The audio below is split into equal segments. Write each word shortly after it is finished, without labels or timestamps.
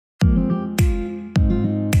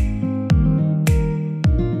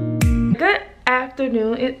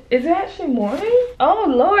afternoon. Is it actually morning? Oh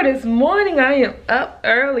Lord, it's morning. I am up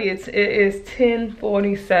early. It is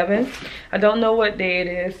 10:47. I don't know what day it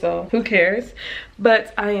is, so who cares?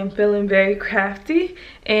 But I am feeling very crafty,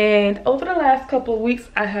 and over the last couple of weeks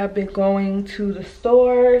I have been going to the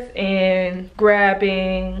stores and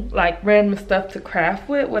grabbing like random stuff to craft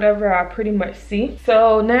with, whatever I pretty much see.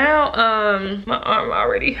 So now my arm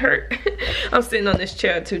already hurt. I'm sitting on this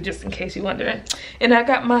chair too, just in case you're wondering. And I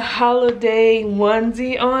got my holiday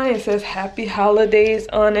onesie on. It says happy holidays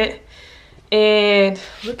on it. And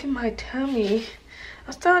look at my tummy.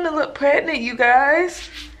 I'm starting to look pregnant, you guys.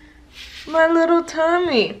 My little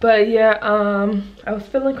tummy. But yeah, I was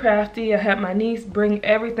feeling crafty. I had my niece bring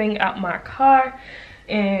everything out my car,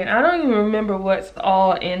 and I don't even remember what's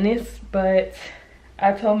all in this, but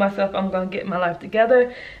I told myself I'm gonna get my life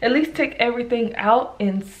together, at least take everything out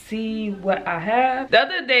and see what I have. The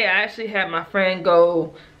other day I actually had my friend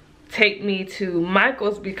go take me to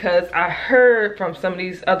Michael's because I heard from some of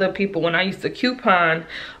these other people when I used to coupon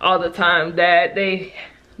all the time that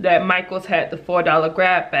Michael's had the $4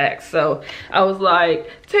 grab bags. So I was like,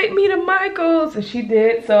 take me to Michael's, and she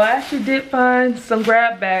did. So I actually did find some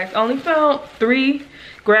grab bags. I only found 3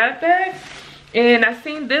 grab bags, and I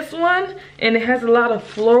seen this one and it has a lot of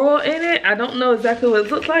floral in it. I don't know exactly what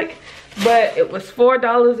it looks like, but it was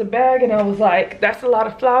 $4 a bag, and I was like, that's a lot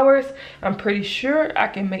of flowers. I'm pretty sure I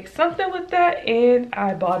can make something with that, and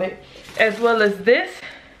I bought it. As well as this,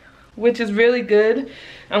 which is really good.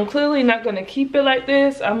 I'm clearly not gonna keep it like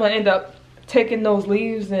this. I'm gonna end up taking those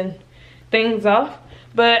leaves and things off.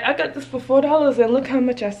 But I got this for $4, and look how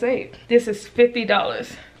much I saved. This is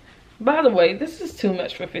 $50. By the way, this is too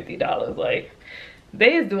much for $50. Like,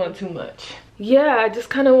 they is doing too much. Yeah, I just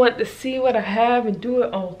kind of want to see what I have and do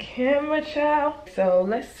it on camera, child. So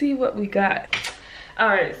let's see what we got. All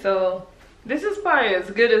right, so this is probably as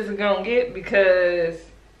good as it's gonna get, because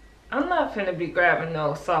I'm not finna be grabbing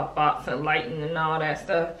no softbox and lighting and all that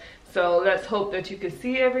stuff. So let's hope that you can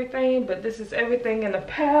see everything. But this is everything in a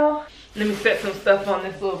pile. Let me set some stuff on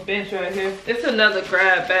this little bench right here. It's another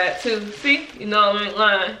grab bag too. See, you know I ain't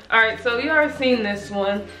lying. All right, so you already seen this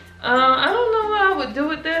one. I don't know what I would do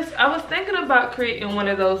with this. I was thinking about creating one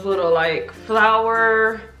of those little like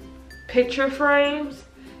flower picture frames.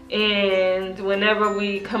 And whenever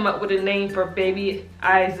we come up with a name for baby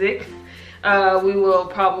Isaac, we will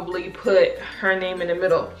probably put her name in the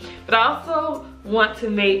middle. But I also want to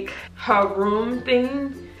make her room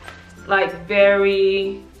thing like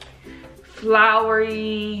very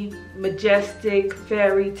flowery, majestic,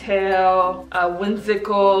 fairy tale,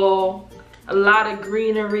 whimsical, a lot of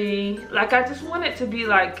greenery. Like, I just want it to be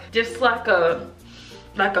like just like a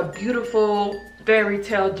beautiful fairy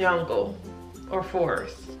tale jungle or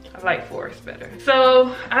forest. I like forest better.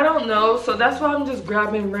 So I don't know, so that's why I'm just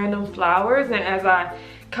grabbing random flowers, and as I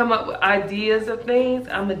come up with ideas of things,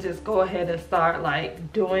 I'm gonna just go ahead and start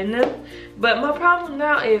like doing them. But my problem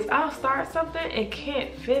now is I'll start something and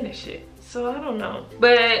can't finish it. So I don't know.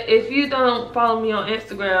 But if you don't follow me on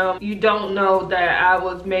Instagram, you don't know that I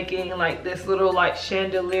was making like this little like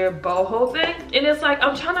chandelier boho thing. And it's like,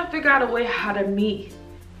 I'm trying to figure out a way how to meet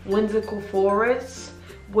whimsical forests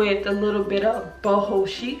with a little bit of boho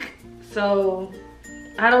chic. So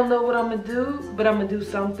I don't know what I'm gonna do, but I'm gonna do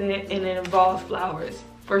something, and it involves flowers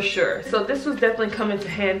for sure. So this was definitely coming to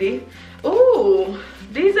handy. Ooh,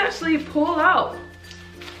 these actually pull out.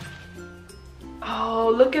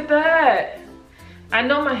 Oh, look at that. I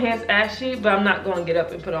know my hand's ashy, but I'm not gonna get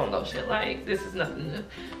up and put on lotion. Like, this is nothing new.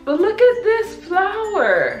 But look at this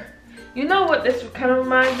flower. You know what this kind of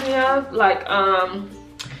reminds me of? Like,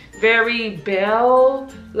 very Belle,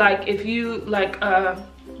 like if you like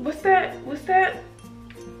what's that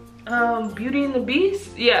Beauty and the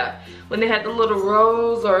Beast? Yeah, when they had the little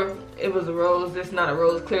rose, or it was a rose, it's not a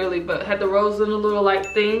rose clearly, but had the rose in a little like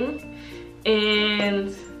thing.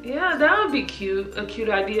 And yeah, that would be cute, a cute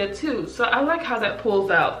idea too. So I like how that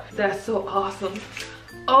pulls out. That's so awesome.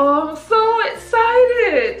 Oh, I'm so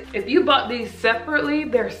excited. If you bought these separately,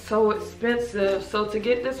 they're so expensive. So to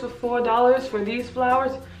get this for $4 for these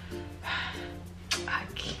flowers, I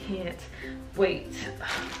can't wait.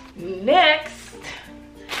 Next,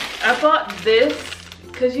 I bought this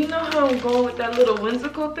because you know how I'm going with that little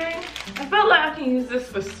whimsical thing. I felt like I can use this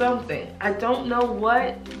for something. I don't know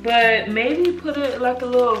what, but maybe put it like a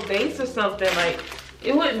little vase or something. Like,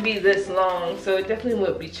 it wouldn't be this long, so it definitely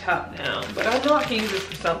would be chopped down. But I know I can use this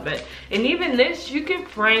for something. And even this, you can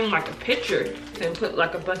frame like a picture and put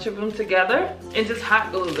like a bunch of them together and just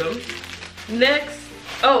hot glue them. Next,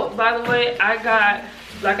 oh, by the way, I got,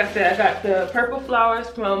 like I said, I got the purple flowers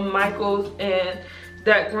from Michael's, and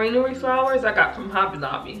that greenery flowers I got from Hobby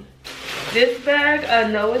Lobby. This bag, I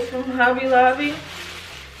know it's from Hobby Lobby.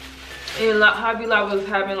 And Hobby Lobby was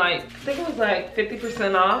having like, I think it was like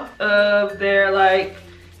 50% off of their like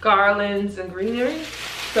garlands and greenery.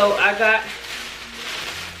 So I got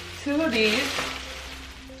 2 of these,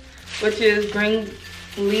 which is green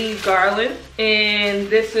leaf garland. And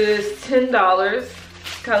this is $10.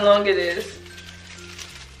 Look how long it is.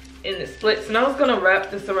 And it splits. And I was gonna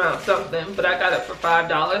wrap this around something, but I got it for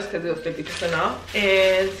 $5 because it was 50% off.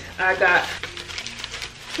 And I got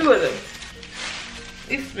 2 of them.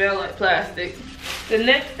 These smell like plastic. The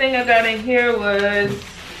next thing I got in here was,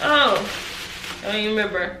 oh, I don't even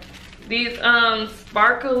remember. These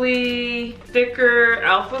sparkly sticker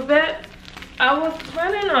alphabet. I was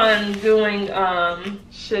planning on doing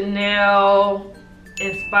Chanel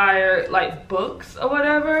inspired like books or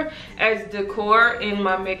whatever as decor in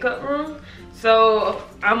my makeup room. So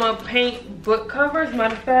I'm gonna paint book covers.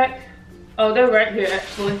 Matter of fact, oh, they're right here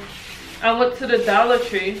actually. I went to the Dollar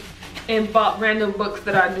Tree and bought random books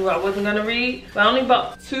that I knew I wasn't gonna read. But I only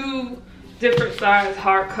bought 2 different size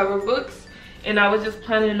hardcover books, and I was just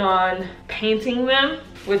planning on painting them,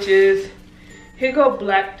 which is, here go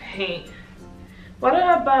black paint. Why did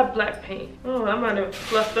I buy black paint? Oh, I might have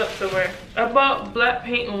fluffed up somewhere. I bought black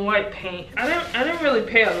paint and white paint. I didn't really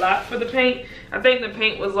pay a lot for the paint. I think the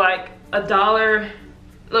paint was like $1.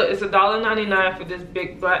 Look, it's $1.99 for this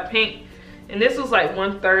big black paint. And this was like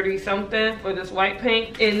 $1.30 something for this white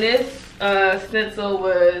paint. And this stencil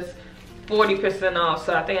was 40% off.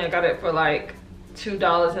 So I think I got it for like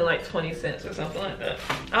 $2.20 or something like that.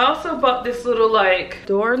 I also bought this little like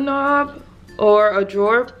doorknob or a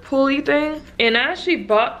drawer pulley thing. And I actually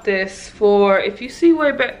bought this for, if you see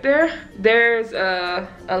way back there, there's a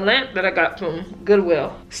lamp that I got from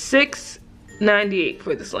Goodwill. $6.98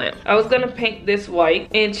 for this lamp. I was gonna paint this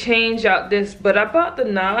white and change out this, but I bought the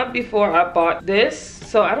knob before I bought this,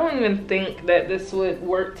 so I don't even think that this would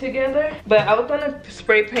work together. But I was gonna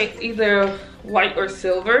spray paint either white or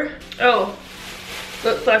silver. Oh,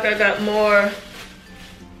 looks like I got more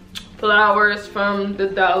flowers from the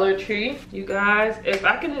Dollar Tree. You guys, if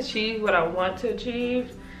I can achieve what I want to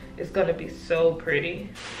achieve, it's gonna be so pretty.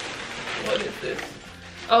 What is this?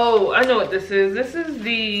 Oh, I know what this is. This is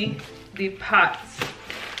the pots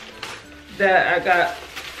that I got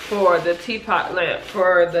for the teapot lamp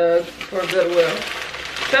for Goodwill.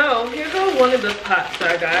 So here goes one of the pots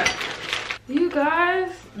I got. You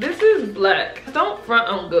guys, this is black. Don't front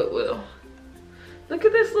on Goodwill. Look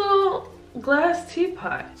at this little glass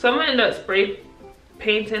teapot. So I'm gonna end up spray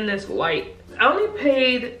painting this white. I only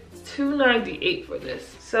paid $2.98 for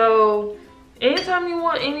this. So anytime you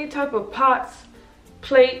want any type of pots,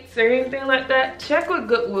 plates, or anything like that, check with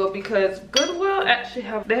Goodwill, because Goodwill actually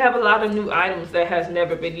have a lot of new items that has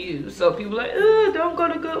never been used. So people are like, oh, don't go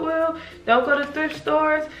to Goodwill, don't go to thrift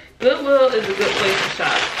stores. Goodwill is a good place to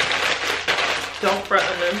shop. Don't front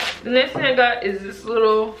on them. The next thing I got is this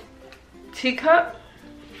little teacup.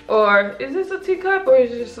 Or is this a teacup or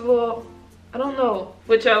is it just a little, I don't know,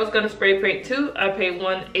 which I was gonna spray paint too. I paid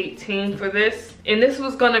 $1.18 for this. And this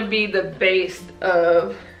was gonna be the base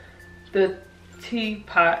of the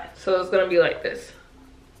teapot. So it's gonna be like this.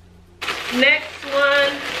 Next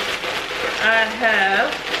one I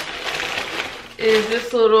have is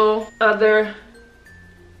this little other,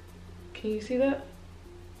 can you see that?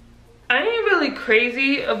 I ain't really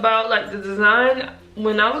crazy about like the design.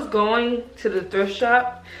 When I was going to the thrift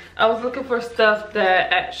shop, I was looking for stuff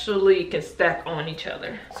that actually can stack on each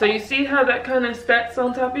other. So you see how that kind of stacks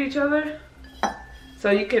on top of each other? So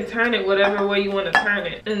you can turn it whatever way you want to turn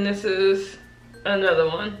it. And this is another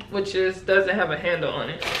one, which doesn't have a handle on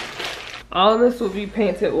it. All this will be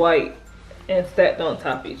painted white and stacked on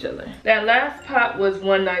top of each other. That last pot was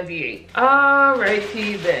 $1.98.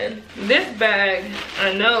 Alrighty then. This bag,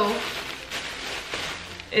 I know,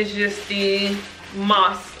 is just the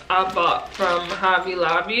moss I bought from Hobby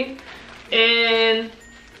Lobby. And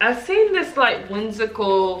I seen this like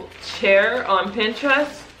whimsical chair on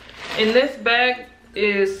Pinterest. And this bag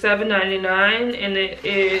is $7.99 and it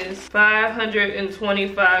is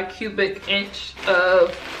 525 cubic inch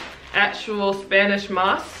of actual Spanish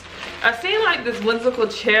moss. I seen like this whimsical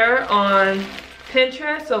chair on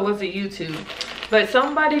Pinterest, or was it YouTube? But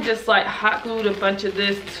somebody just like hot glued a bunch of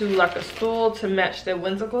this to like a stool to match their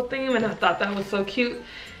whimsical theme, and I thought that was so cute.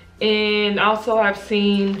 And also I've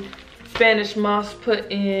seen Spanish moss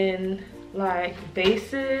put in like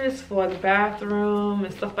vases for the bathroom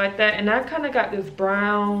and stuff like that. And I kind of got this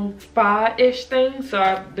brown spa-ish thing.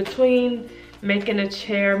 So between making a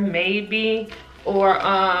chair maybe, or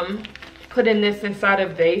putting this inside a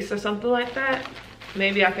vase or something like that.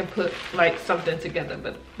 maybe I can put like something together,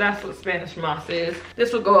 but that's what Spanish moss is.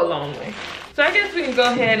 This will go a long way. So I guess we can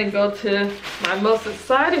go ahead and go to my most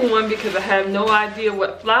exciting one, because I have no idea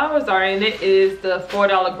what flowers are in it. Is the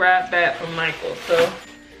 $4 grab bag from Michael. So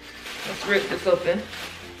let's rip this open.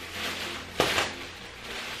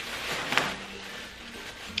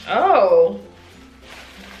 Oh,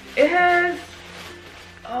 it has,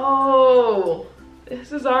 oh,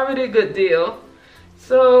 this is already a good deal.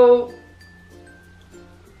 So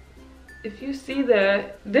if you see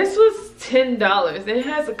that, this was $10 and it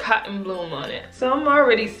has a cotton bloom on it. So I'm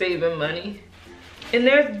already saving money. And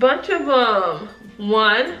there's a bunch of them.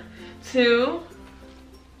 1, 2,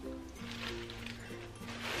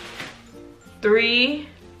 3.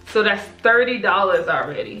 So that's $30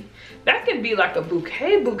 already. That could be like a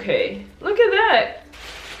bouquet. Look at that.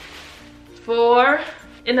 4.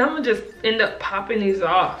 And I'm gonna just end up popping these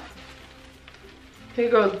off. Here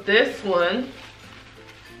goes this one.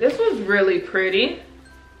 This was really pretty.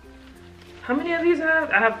 How many of these I have?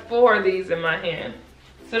 I have 4 of these in my hand.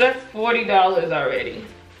 So that's $40 already.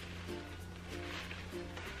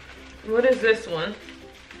 What is this one?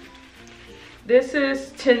 This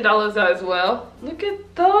is $10 as well. Look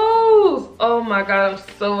at those. Oh my God, I'm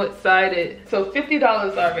so excited. So $50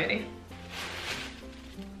 already.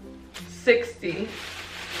 60.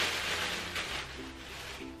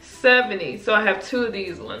 70. So I have 2 of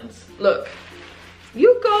these ones. Look,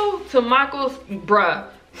 you go to Michael's, bruh,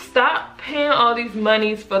 stop paying all these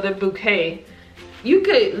monies for the bouquet. You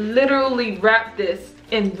could literally wrap this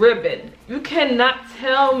in ribbon. You cannot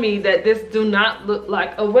tell me that this do not look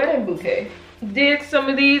like a wedding bouquet. Dig some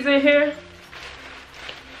of these in here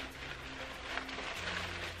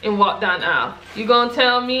and walk down the aisle. You gonna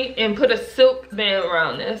tell me and put a silk band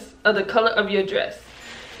around this of the color of your dress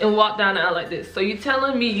and walk down the aisle like this. So you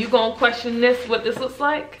telling me you gonna question this, what this looks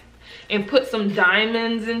like, and put some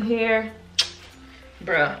diamonds in here?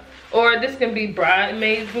 Bruh. Or this can be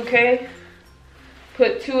bridesmaid's bouquet.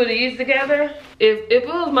 Put 2 of these together. If it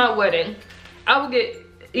was my wedding, I would get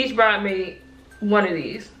each bridesmaid 1 of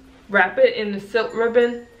these. Wrap it in the silk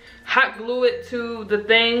ribbon, hot glue it to the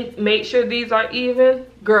thing, make sure these are even.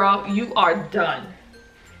 Girl, you are done.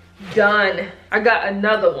 Done. I got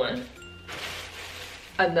another one.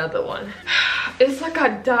 Another one. It's like I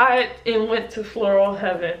died and went to floral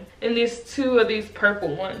heaven. And there's 2 of these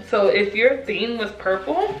purple ones. So if your theme was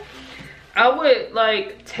purple, I would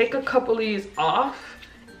like take a couple of these off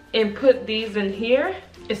and put these in here.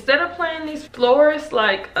 Instead of paying these florists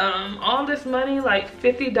like all this money, like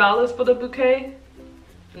 $50 for the bouquet,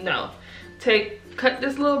 no. Cut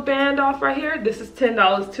this little band off right here. This is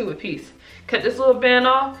 $10 2 a piece. Cut this little band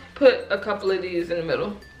off, put a couple of these in the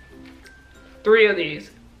middle. 3 of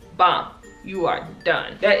these, bomb, you are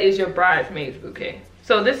done. That is your bridesmaid's bouquet.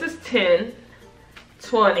 So this is 10,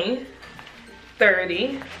 20,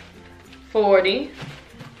 30, 40,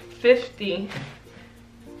 50,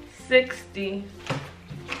 60,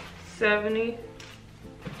 70,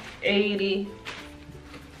 80,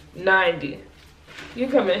 90. You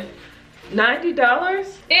come in. $90?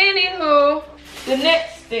 Anywho, the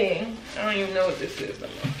next thing, I don't even know what this is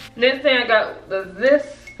anymore. Next thing I got was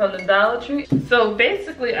this from the Dollar Tree. So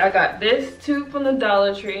basically I got this too from the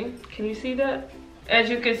Dollar Tree. Can you see that? As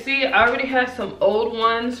you can see, I already have some old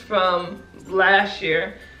ones from last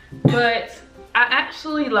year, but I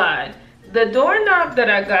actually lied. The doorknob that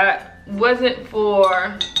I got wasn't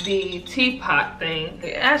for the teapot thing.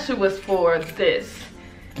 It actually was for this.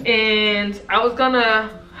 And I was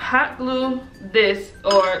gonna hot glue this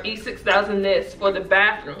or E6000 this for the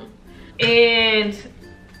bathroom. And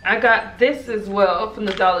I got this as well from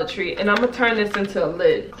the Dollar Tree, and I'm gonna turn this into a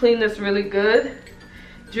lid. Clean this really good.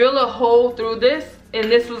 Drill a hole through this, and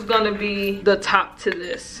this was gonna be the top to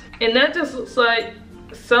this. And that just looks like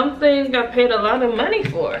something I paid a lot of money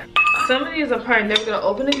for. Some of these I'm probably never gonna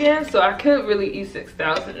open again, so I could really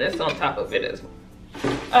E6000 this on top of it as well.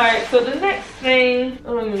 Alright, so the next thing, I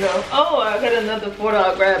don't even know. Oh, I got another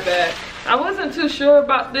 $4 grab bag. I wasn't too sure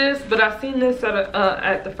about this, but I seen this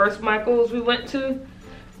at the first Michael's we went to.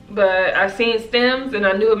 But I seen stems and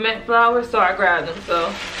I knew it meant flowers, so I grabbed them. So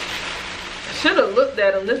I should have looked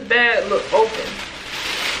at them. This bag looked open.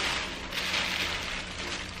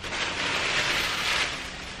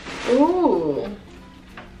 Ooh.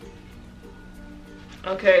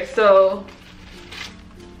 Okay, so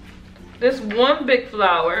this one big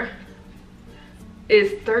flower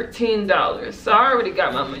is $13. So I already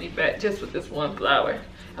got my money back just with this one flower.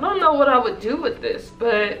 I don't know what I would do with this,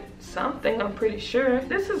 but something, I'm pretty sure.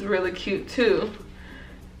 This is really cute too.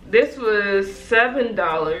 This was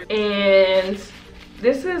 $7, and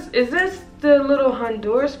this is this the little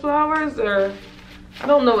Honduras flowers, or I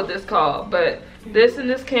don't know what this called, but this and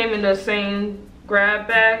this came in the same grab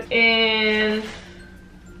bag. And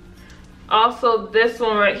also this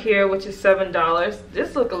one right here, which is $7.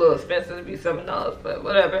 This look a little expensive to be $7, but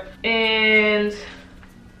whatever. And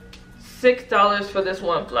 $6 for this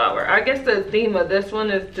one flower. I guess the theme of this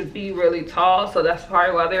one is to be really tall, so that's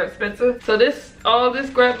probably why they're expensive. So all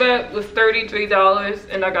this grab bag was $33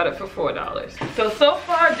 and I got it for $4. So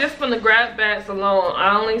far, just from the grab bags alone,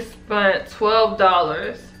 I only spent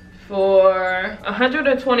 $12 for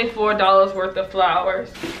 $124 worth of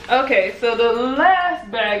flowers. Okay, so the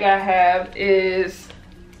last bag I have is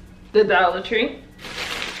the Dollar Tree.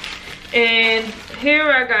 And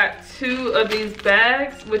here I got 2 of these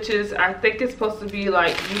bags, which is, I think it's supposed to be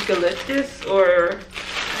like eucalyptus, or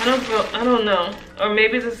I don't know. Or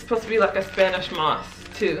maybe this is supposed to be like a Spanish moss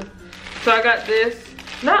too. So I got this.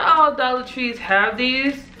 Not all Dollar Trees have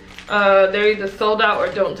these. They're either sold out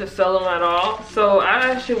or don't just sell them at all. So I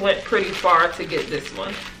actually went pretty far to get this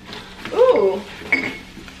one. Ooh.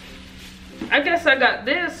 I guess I got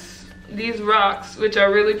these rocks, which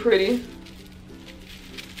are really pretty.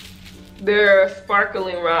 They're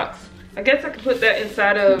sparkling rocks. I guess I could put that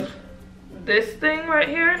inside of this thing right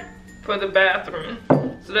here for the bathroom.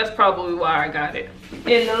 So that's probably why I got it.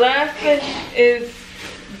 And the last thing is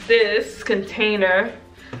this container.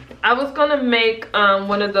 I was gonna make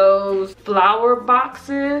one of those flower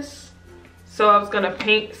boxes. So I was gonna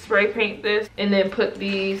spray paint this and then put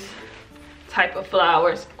these type of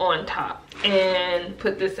flowers on top and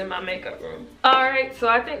put this in my makeup room. All right, so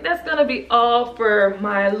I think that's gonna be all for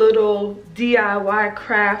my little DIY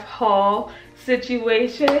craft haul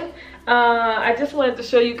situation. I just wanted to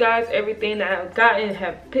show you guys everything that I've gotten,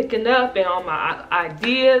 have picking up, and all my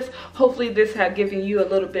ideas. Hopefully this has given you a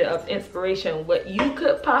little bit of inspiration what you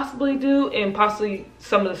could possibly do, and possibly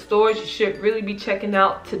some of the stores you should really be checking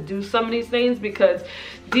out to do some of these things, because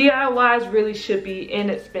DIYs really should be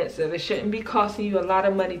inexpensive. It shouldn't be costing you a lot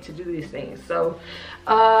of money to do these things. So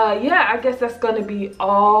yeah, I guess that's gonna be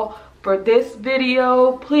all for this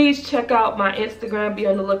video. Please check out my Instagram. Be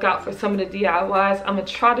on the lookout for some of the DIYs. I'm gonna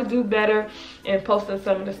try to do better and posting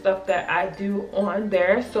some of the stuff that I do on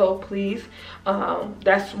there. So please,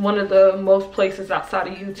 that's one of the most places outside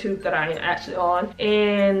of YouTube that I am actually on.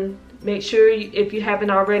 And make sure, if you haven't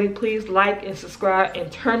already, please like and subscribe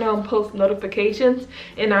and turn on post notifications.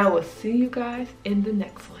 And I will see you guys in the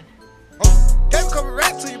next one.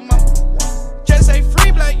 Just say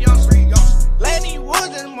free black youngster. Lady Woods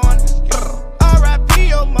this morning. R.I.P.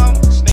 your mama.